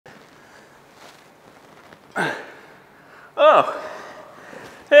Oh,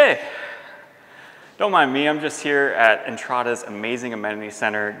 hey. Don't mind me, I'm just here at Entrada's amazing amenity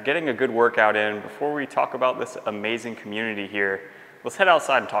center, getting a good workout in. Before we talk about this amazing community here, let's head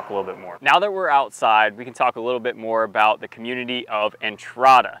outside and talk a little bit more. Now that we're outside, we can talk a little bit more about the community of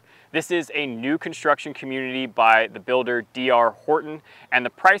Entrada. This is a new construction community by the builder D.R. Horton, and the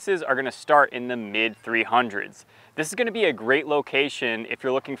prices are gonna start in the mid 300s. This is gonna be a great location if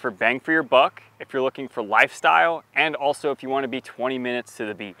you're looking for bang for your buck, if you're looking for lifestyle, and also if you wanna be 20 minutes to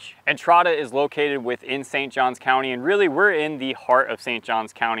the beach. Entrada is located within St. Johns County, and really we're in the heart of St.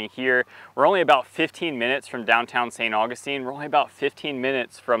 Johns County here. We're only about 15 minutes from downtown St. Augustine. We're only about 15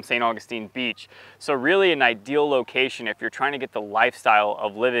 minutes from St. Augustine Beach. So really an ideal location if you're trying to get the lifestyle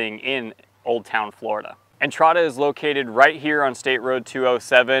of living in Old Town, Florida. Entrada is located right here on State Road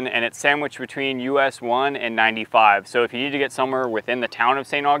 207, and it's sandwiched between US 1 and 95. So if you need to get somewhere within the town of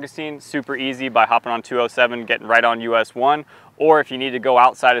St. Augustine, super easy by hopping on 207, getting right on US 1. Or if you need to go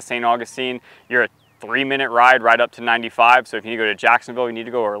outside of St. Augustine, you're a 3-minute ride right up to 95. So if you need to go to Jacksonville, you need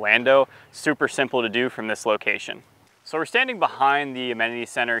to go to Orlando, super simple to do from this location. So we're standing behind the amenity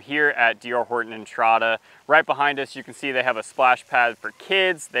center here at D.R. Horton Entrada. Right behind us, you can see they have a splash pad for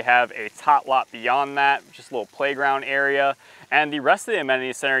kids. They have a tot lot beyond that, just a little playground area. And the rest of the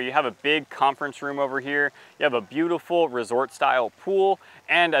amenity center, you have a big conference room over here. You have a beautiful resort style pool.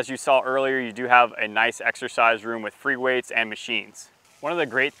 And as you saw earlier, you do have a nice exercise room with free weights and machines. One of the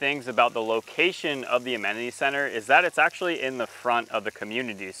great things about the location of the amenity center is that it's actually in the front of the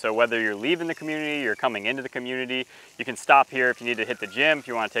community. So whether you're leaving the community, you're coming into the community, you can stop here if you need to hit the gym, if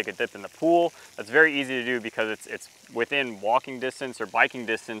you want to take a dip in the pool. That's very easy to do because it's within walking distance or biking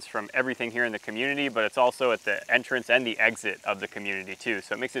distance from everything here in the community, but it's also at the entrance and the exit of the community too.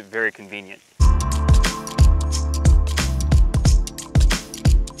 So it makes it very convenient.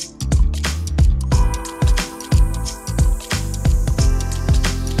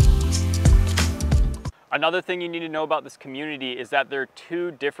 Another thing you need to know about this community is that there are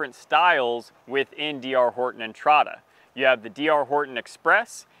two different styles within D.R. Horton Entrada. You have the D.R. Horton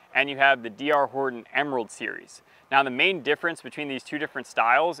Express and you have the D.R. Horton Emerald series. Now the main difference between these two different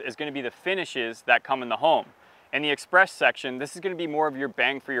styles is going to be the finishes that come in the home. In the Express section, this is going to be more of your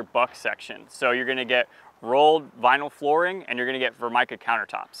bang for your buck section. So you're going to get rolled vinyl flooring and you're going to get Formica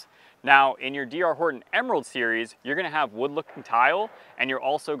countertops. Now, in your D.R. Horton Emerald series, you're going to have wood-looking tile, and you're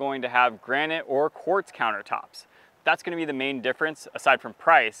also going to have granite or quartz countertops. That's going to be the main difference, aside from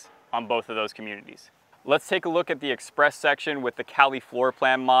price, on both of those communities. Let's take a look at the Express section with the Cali floor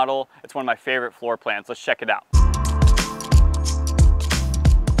plan model. It's one of my favorite floor plans. Let's check it out.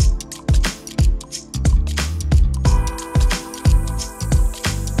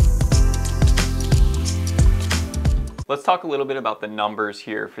 Let's talk a little bit about the numbers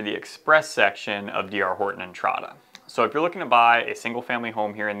here for the Express section of D.R. Horton Entrada. So if you're looking to buy a single family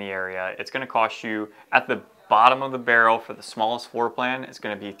home here in the area, it's going to cost you at the bottom of the barrel for the smallest floor plan, it's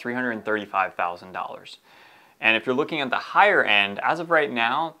going to be $335,000. And if you're looking at the higher end, as of right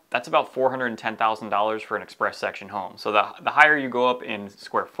now, that's about $410,000 for an Express section home. So the higher you go up in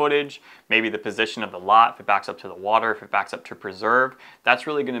square footage, maybe the position of the lot, if it backs up to the water, if it backs up to preserved, that's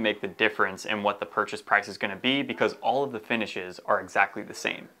really gonna make the difference in what the purchase price is gonna be because all of the finishes are exactly the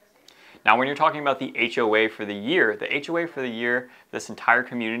same. Now, when you're talking about the HOA for the year, this entire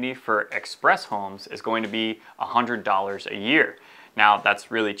community for Express homes is going to be $100 a year. Now,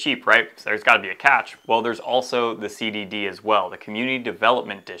 that's really cheap, right? So there's got to be a catch. Well, there's also the CDD as well, the Community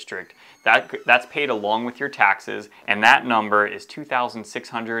Development District. That's paid along with your taxes, and that number is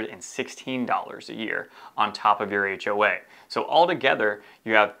 $2,616 a year on top of your HOA. So altogether,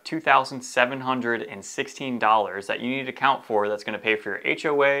 you have $2,716 that you need to account for that's going to pay for your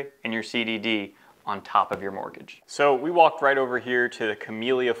HOA and your CDD on top of your mortgage. So we walked right over here to the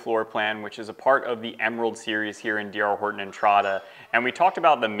Camellia floor plan, which is a part of the Emerald series here in D.R. Horton Entrada. And we talked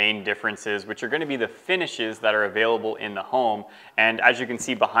about the main differences, which are going to be the finishes that are available in the home. And as you can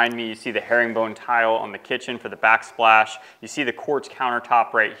see behind me, you see the herringbone tile on the kitchen for the backsplash. You see the quartz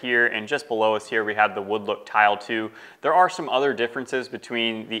countertop right here. And just below us here, we have the wood look tile too. There are some other differences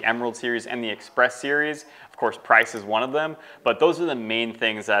between the Emerald series and the Express series. Of course, price is one of them, but those are the main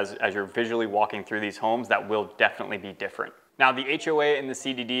things as you're visually walking through these homes that will definitely be different. Now, the HOA and the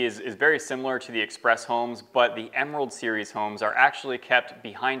CDD is very similar to the Express homes, but the Emerald series homes are actually kept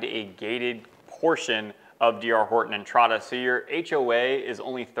behind a gated portion of D.R. Horton Entrada, so your HOA is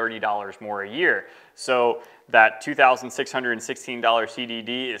only $30 more a year. So that $2,616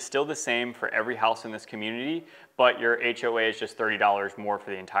 CDD is still the same for every house in this community, but your HOA is just $30 more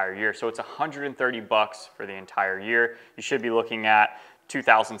for the entire year. So it's $130 for the entire year. You should be looking at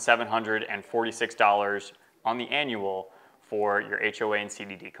 $2,746 on the annual for your HOA and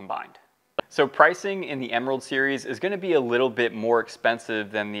CDD combined. So pricing in the Emerald series is going to be a little bit more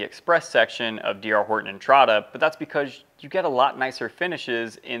expensive than the Express section of D.R. Horton Entrada, but that's because you get a lot nicer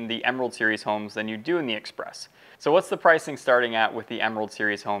finishes in the Emerald series homes than you do in the Express. So what's the pricing starting at with the Emerald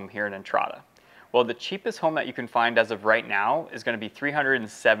series home here in Entrada? Well, the cheapest home that you can find as of right now is going to be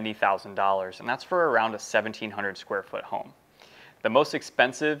 $370,000, and that's for around a 1,700 square foot home. The most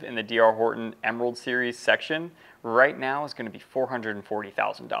expensive in the D.R. Horton Emerald series section right now is going to be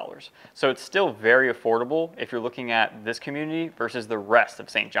 $440,000. So it's still very affordable if you're looking at this community versus the rest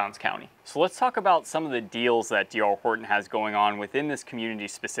of St. Johns County. So let's talk about some of the deals that D.R. Horton has going on within this community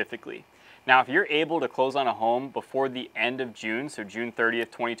specifically. Now, if you're able to close on a home before the end of June, so June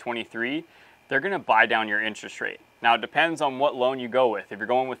 30th, 2023, they're going to buy down your interest rate. Now, it depends on what loan you go with. If you're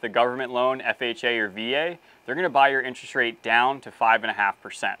going with the government loan, FHA or VA, they're going to buy your interest rate down to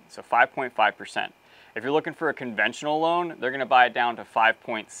 5.5%, so 5.5%. If you're looking for a conventional loan, they're going to buy it down to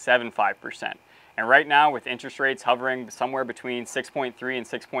 5.75%. And right now, with interest rates hovering somewhere between 6.3 and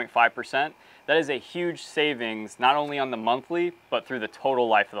 6.5%, that is a huge savings not only on the monthly, but through the total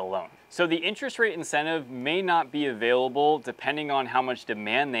life of the loan. So the interest rate incentive may not be available depending on how much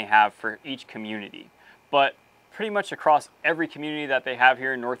demand they have for each community. But pretty much across every community that they have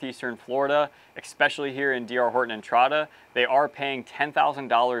here in northeastern Florida, especially here in D.R. Horton Entrada, they are paying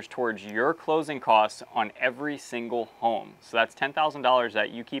 $10,000 towards your closing costs on every single home. So that's $10,000 that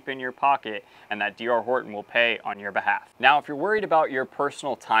you keep in your pocket and that D.R. Horton will pay on your behalf. Now, if you're worried about your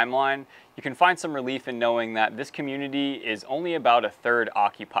personal timeline, you can find some relief in knowing that this community is only about a third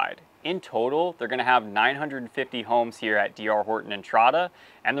occupied. In total, they're going to have 950 homes here at D.R. Horton Entrada,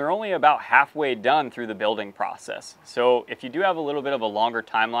 and they're only about halfway done through the building process. So if you do have a little bit of a longer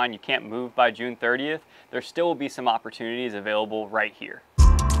timeline, you can't move by June 30th, there still will be some opportunities available right here.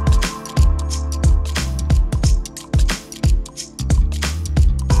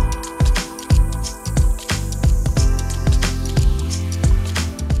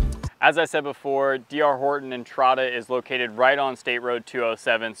 As I said before, D.R. Horton Entrada is located right on State Road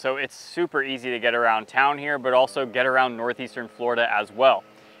 207, so it's super easy to get around town here, but also get around northeastern Florida as well.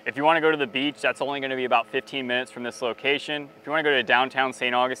 If you want to go to the beach, that's only going to be about 15 minutes from this location. If you want to go to downtown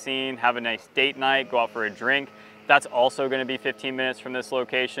St. Augustine, have a nice date night, go out for a drink, that's also going to be 15 minutes from this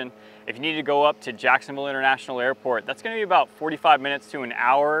location. If you need to go up to Jacksonville International Airport, that's going to be about 45 minutes to an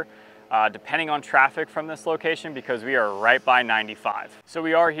hour. Depending on traffic from this location, because we are right by 95. So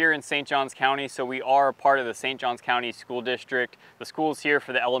we are here in St. Johns County, so we are a part of the St. Johns County School District. The schools here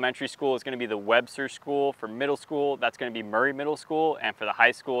for the elementary school is going to be the Webster School. For middle school, that's going to be Murray Middle School, and for the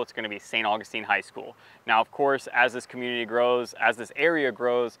high school, it's going to be St. Augustine High School. Now, of course, as this community grows, as this area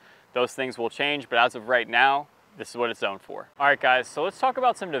grows, those things will change, but as of right now, this is what it's zoned for. All right, guys, so let's talk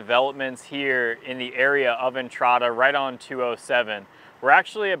about some developments here in the area of Entrada, right on 207. We're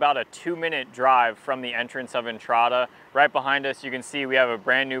actually about a 2-minute drive from the entrance of Entrada. Right behind us, you can see we have a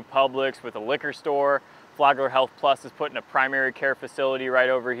brand new Publix with a liquor store. Flagler Health Plus is putting a primary care facility right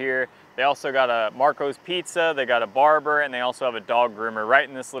over here. They also got a Marco's Pizza, they got a barber, and they also have a dog groomer right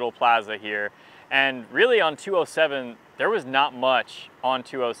in this little plaza here. And really on 207, there was not much on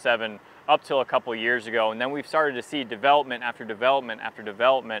 207 up till a couple years ago. And then we've started to see development after development after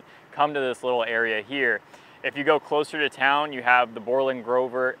development come to this little area here. If you go closer to town, you have the Borland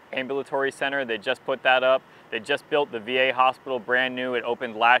Grover Ambulatory Center. They just put that up. They just built the VA hospital brand new. It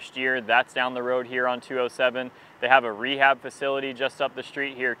opened last year. That's down the road here on 207. They have a rehab facility just up the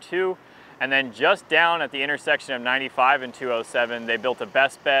street here too. And then just down at the intersection of 95 and 207, they built a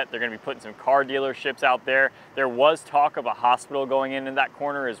Best Bet. They're going to be putting some car dealerships out there. There was talk of a hospital going in that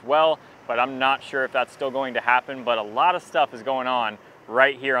corner as well, but I'm not sure if that's still going to happen. But a lot of stuff is going on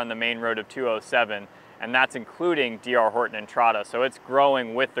right here on the main road of 207. And that's including D.R. Horton Entrada, so it's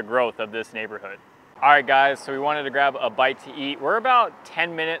growing with the growth of this neighborhood. All right, guys, so we wanted to grab a bite to eat. We're about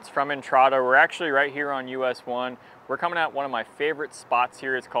 10 minutes from Entrada. We're actually right here on US 1. We're coming at one of my favorite spots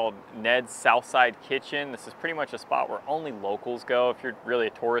here. It's called Ned's Southside Kitchen. This is pretty much a spot where only locals go. If you're really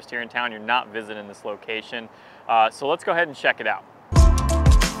a tourist here in town, you're not visiting this location. So let's go ahead and check it out.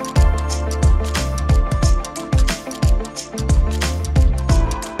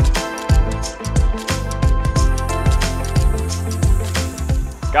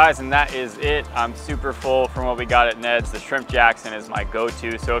 Guys, and that is it. I'm super full from what we got at Ned's. The Shrimp Jackson is my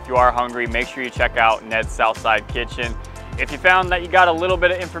go-to, so if you are hungry, make sure you check out Ned's Southside Kitchen. If you found that you got a little bit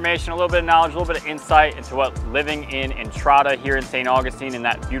of information, a little bit of knowledge, a little bit of insight into what living in Entrada here in St. Augustine in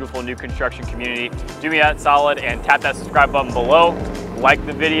that beautiful new construction community, do me that solid and tap that subscribe button below. Like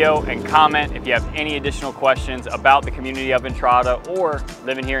the video and comment if you have any additional questions about the community of Entrada or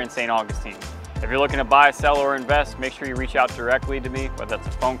living here in St. Augustine. If you're looking to buy, sell, or invest, make sure you reach out directly to me, whether that's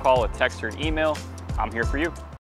a phone call, a text, or an email. I'm here for you.